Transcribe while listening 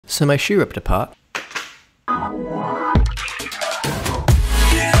So my shoe ripped apart.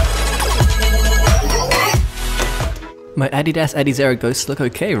 My Adidas Adizero ghosts look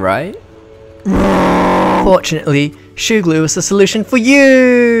okay, right? Fortunately, shoe glue is the solution for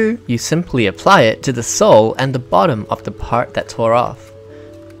you! You simply apply it to the sole and the bottom of the part that tore off.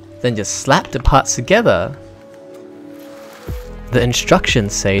 Then just slap the parts together. The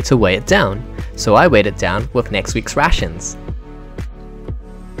instructions say to weigh it down, so I weighed it down with next week's rations.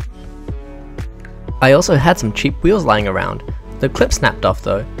 I also had some cheap wheels lying around. The clip snapped off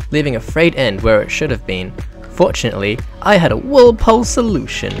though, leaving a frayed end where it should have been. Fortunately, I had a Wilpo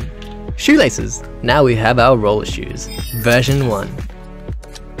solution. Shoelaces! Now we have our roller shoes. Version 1.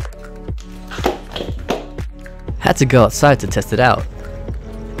 Had to go outside to test it out.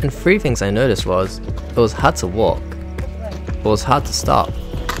 And 3 things I noticed was, it was hard to walk. It was hard to stop.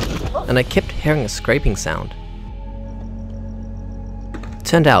 And I kept hearing a scraping sound.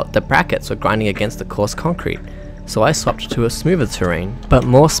 Turned out the brackets were grinding against the coarse concrete, so I swapped to a smoother terrain. But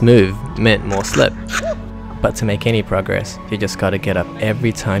more smooth meant more slip. But to make any progress, you just gotta get up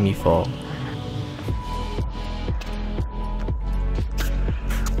every time you fall.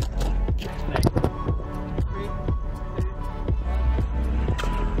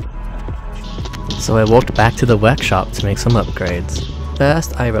 So I walked back to the workshop to make some upgrades.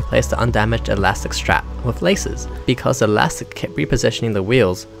 First, I replaced the undamaged elastic strap with laces, because the elastic kept repositioning the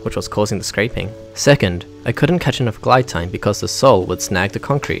wheels, which was causing the scraping. Second, I couldn't catch enough glide time because the sole would snag the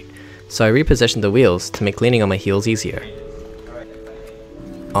concrete, so I repositioned the wheels to make leaning on my heels easier.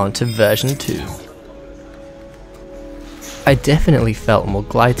 On to version 2. I definitely felt more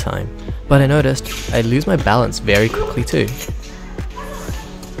glide time, but I noticed I lose my balance very quickly too.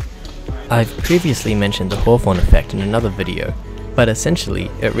 I've previously mentioned the Hawthorne effect in another video, but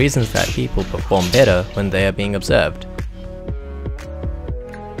essentially it reasons that people perform better when they are being observed.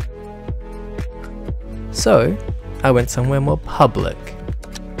 So, I went somewhere more public.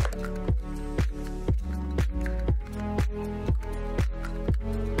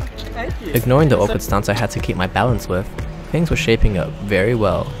 Ignoring the awkward stance I had to keep my balance with, things were shaping up very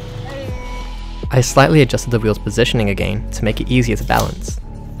well. I slightly adjusted the wheel's positioning again to make it easier to balance.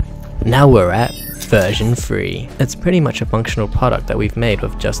 Now we're at version 3. It's pretty much a functional product that we've made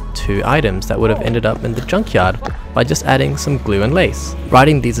with just 2 items that would have ended up in the junkyard by just adding some glue and lace.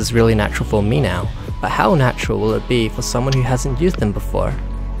 Riding these is really natural for me now, but how natural will it be for someone who hasn't used them before?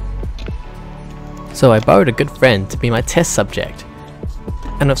 So I borrowed a good friend to be my test subject,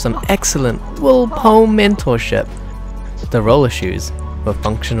 and with some excellent Wilpo mentorship, the roller shoes were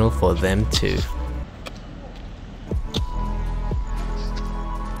functional for them too.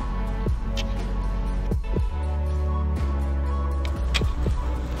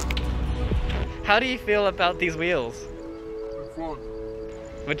 How do you feel about these wheels? Fun.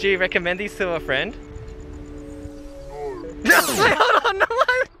 Would you recommend these to a friend? No. Hold on, no.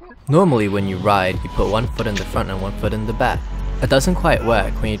 Normally when you ride, you put one foot in the front and one foot in the back. It doesn't quite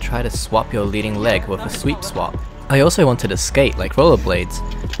work when you try to swap your leading leg with a sweep swap. I also wanted to skate like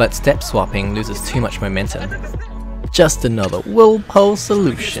rollerblades, but step swapping loses too much momentum. Just another Wilpo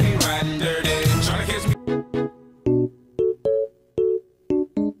solution.